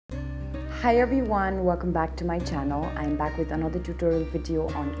Hi everyone, welcome back to my channel. I am back with another tutorial video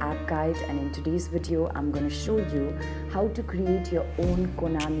on app guide, and in today's video I'm going to show you how to create your own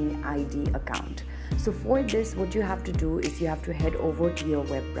Konami ID account. So for this, what you have to do is you have to head over to your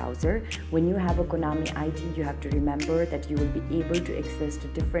web browser. When you have a Konami ID, you have to remember that you will be able to access to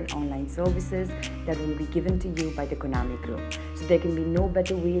different online services that will be given to you by the Konami group. So there can be no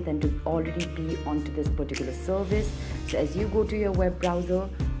better way than to already be onto this particular service. So as you go to your web browser,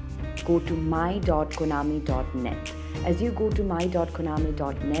 go to my.konami.net. As you go to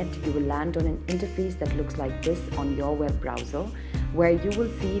my.konami.net, you will land on an interface that looks like this on your web browser, where you will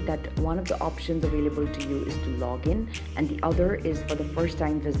see that one of the options available to you is to log in and the other is for the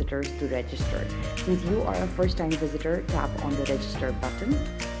first-time visitors to register. Since you are a first-time visitor, tap on the register button.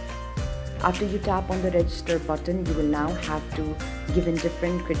 After you tap on the register button, you will now have to give in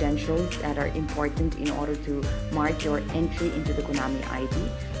different credentials that are important in order to mark your entry into the Konami ID.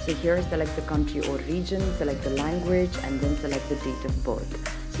 So here, select the country or region, select the language, and then select the date of birth.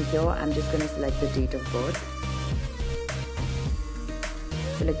 So here I'm just going to select the date of birth.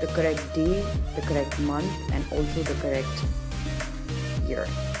 Select the correct day, the correct month, and also the correct year.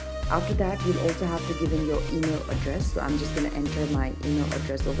 After that, you'll also have to give in your email address. So I'm just going to enter my email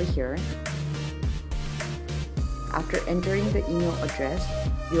address over here. After entering the email address,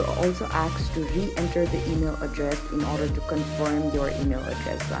 you're also asked to re-enter the email address in order to confirm your email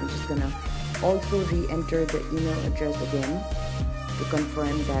address. So I'm just going to also re-enter the email address again to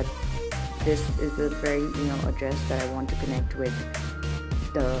confirm that this is the very email address that I want to connect with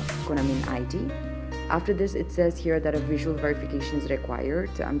the Konami ID. After this, it says here that a visual verification is required.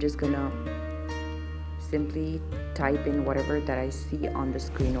 So I'm just gonna simply type in whatever that I see on the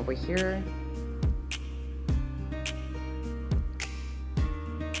screen over here.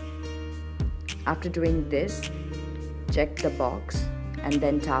 After doing this, check the box and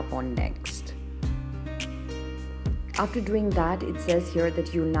then tap on next. After doing that, it says here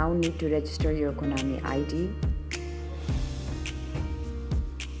that you now need to register your Konami ID.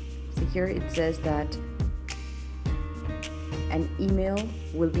 Here it says that an email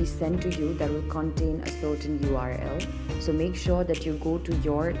will be sent to you that will contain a certain URL. So make sure that you go to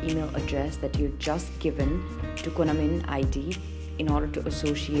your email address that you've just given to Konami ID in order to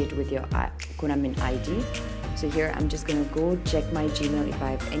associate with your Konami ID. So here I'm just going to go check my Gmail if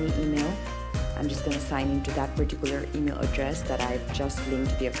I have any email. I'm just going to sign into that particular email address that I've just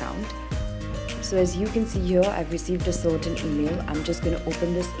linked to the account. So as you can see here, I've received a certain email. I'm just going to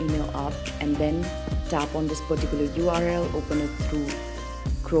open this email up and then tap on this particular URL, open it through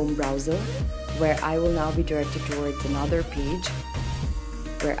Chrome browser, where I will now be directed towards another page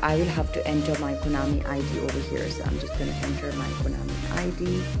where I will have to enter my Konami ID over here. So I'm just going to enter my Konami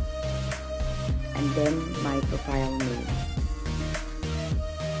ID and then my profile name.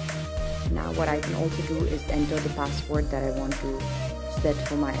 Now what I can also do is enter the password that I want to set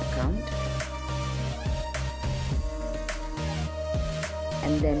for my account.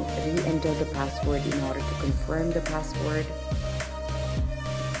 And then re-enter the password in order to confirm the password,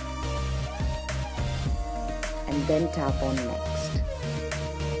 and then tap on next.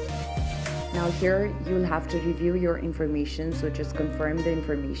 Now here you'll have to review your information, so just confirm the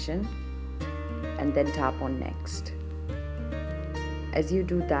information and then tap on next. As you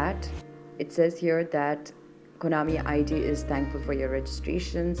do that, it says here that Konami ID is thankful for your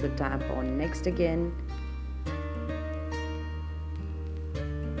registration, so tap on next again.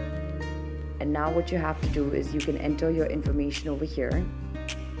 And now what you have to do is you can enter your information over here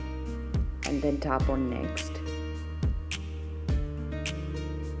and then tap on next.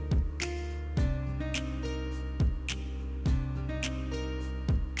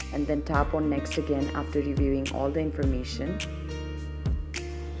 And then tap on next again after reviewing all the information.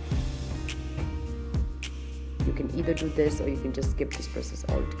 You can either do this or you can just skip this process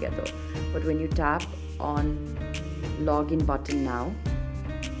altogether. But when you tap on login button now,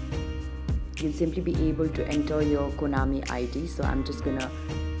 you'll simply be able to enter your Konami ID. So I'm just gonna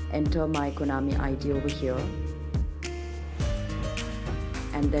enter my Konami ID over here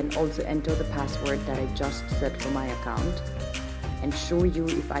and then also enter the password that I just set for my account and show you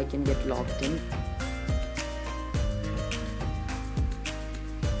if I can get logged in.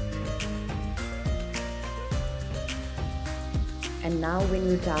 And now when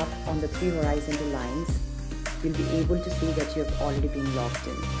you tap on the 3 horizontal lines, you'll be able to see that you have already been logged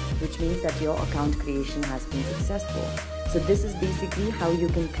in, which means that your account creation has been successful. So this is basically how you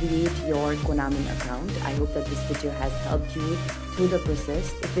can create your Konami account. I hope that this video has helped you through the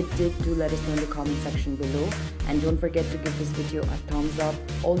process. If it did, do let us know in the comment section below. And don't forget to give this video a thumbs up.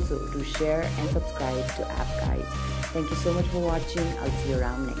 Also, do share and subscribe to App Guide. Thank you so much for watching. I'll see you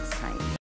around next time.